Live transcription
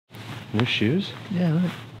New shoes? Yeah,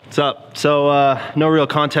 look. What's up? So, no real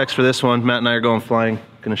context for this one. Matt and I are going flying.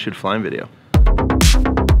 Gonna shoot a flying video.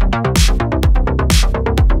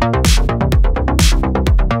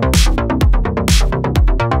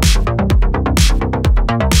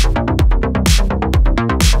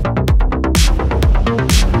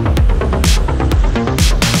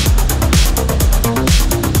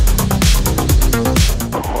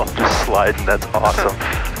 Oh, I'm just sliding. That's awesome.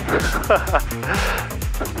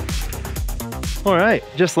 All right,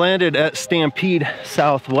 just landed at Stampede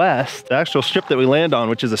Southwest. The actual strip that we land on,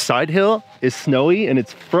 which is a side hill, is snowy and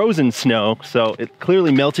it's frozen snow. So it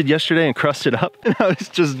clearly melted yesterday and crusted up. And I was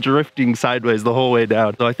just drifting sideways the whole way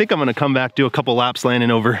down. So I think I'm gonna come back, do a couple laps landing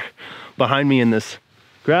over behind me in this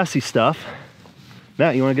grassy stuff.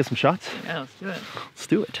 Matt, you wanna get some shots? Yeah, let's do it. Let's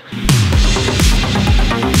do it.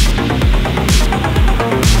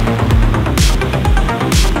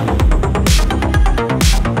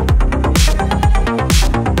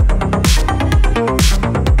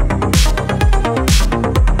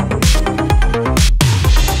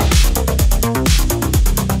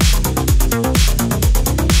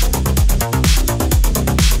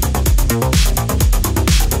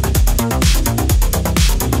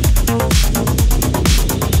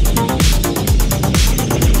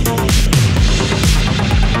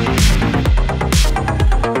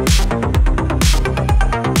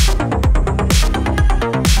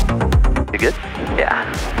 Good? Yeah.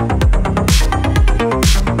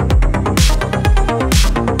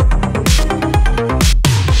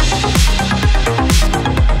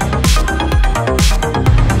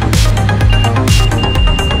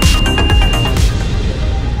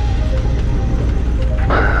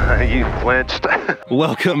 You flinched.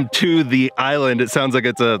 Welcome to the island. It sounds like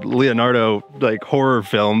it's a Leonardo like horror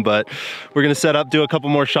film, but we're gonna set up, do a couple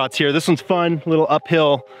more shots here. This one's fun, a little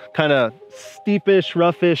uphill, kind of steepish,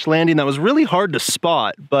 roughish landing that was really hard to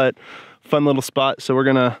spot, but fun little spot. So we're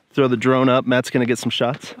gonna throw the drone up. Matt's gonna get some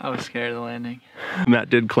shots. I was scared of the landing. Matt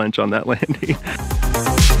did clench on that landing.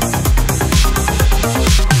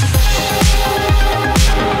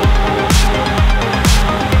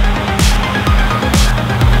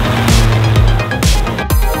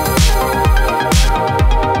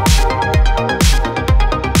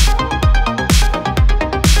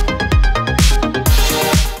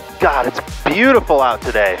 God, it's beautiful out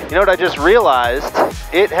today. You know what I just realized?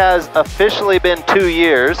 It has officially been 2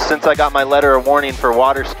 years since I got my letter of warning for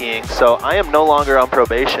water skiing, so I am no longer on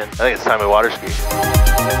probation. I think it's time we water ski.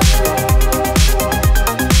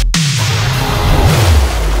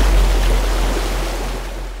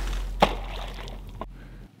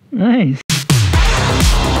 Nice.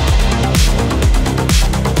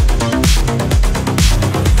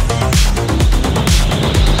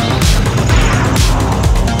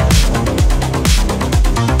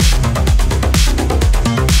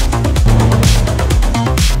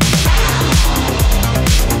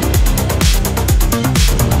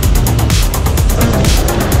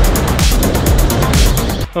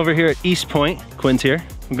 Over here at East Point, Quinn's here.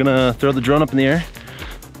 I'm gonna throw the drone up in the air,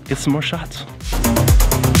 get some more shots.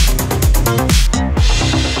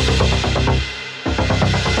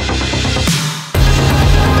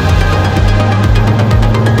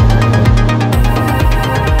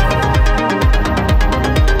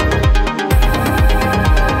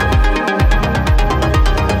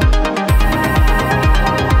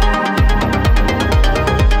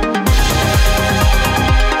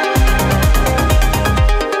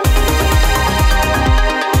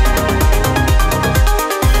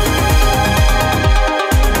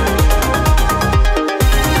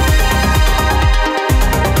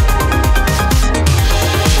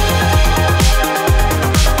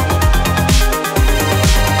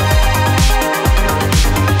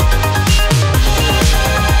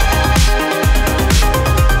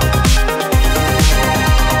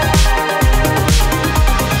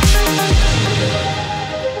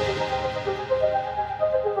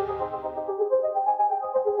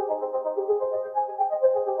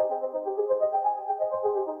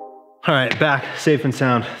 All right, back safe and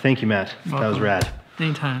sound. Thank you, Matt. That was rad.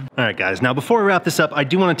 Anytime. All right, guys. Now, before we wrap this up, I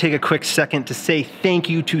do want to take a quick second to say thank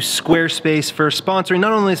you to Squarespace for sponsoring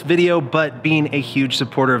not only this video, but being a huge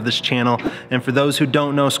supporter of this channel. And for those who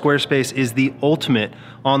don't know, Squarespace is the ultimate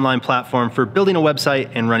online platform for building a website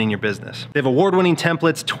and running your business. They have award-winning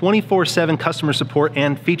templates, 24/7 customer support,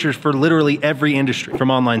 and features for literally every industry,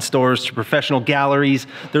 from online stores to professional galleries.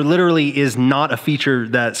 There literally is not a feature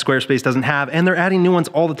that Squarespace doesn't have, and they're adding new ones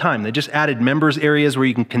all the time. They just added members areas where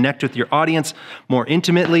you can connect with your audience more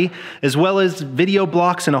intimately, as well as video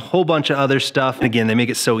blocks and a whole bunch of other stuff. And again, they make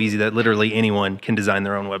it so easy that literally anyone can design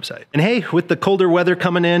their own website. And hey, with the colder weather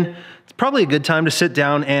coming in, it's probably a good time to sit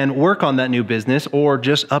down and work on that new business, or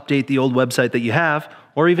just update the old website that you have,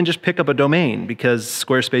 or even just pick up a domain, because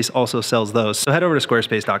Squarespace also sells those. So head over to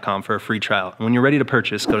squarespace.com for a free trial. And when you're ready to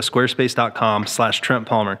purchase, go to squarespace.com/Trent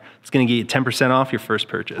Palmer. It's gonna get you 10% off your first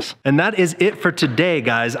purchase. And that is it for today,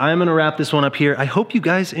 guys. I'm gonna wrap this one up here. I hope you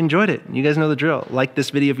guys enjoyed it. You guys know the drill. Like this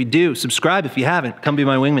video if you do, subscribe if you haven't. Come be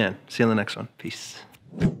my wingman. See you on the next one. Peace.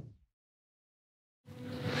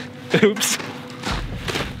 Oops.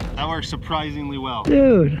 That works surprisingly well.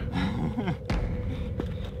 Dude.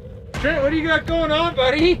 Trent, what do you got going on,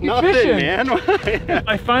 buddy? Nothing, fishing. man.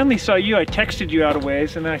 I finally saw you. I texted you out of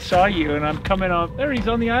ways, and I saw you, and I'm coming on. There, he's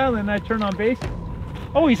on the island, and I turn on base.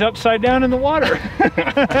 Oh, he's upside down in the water.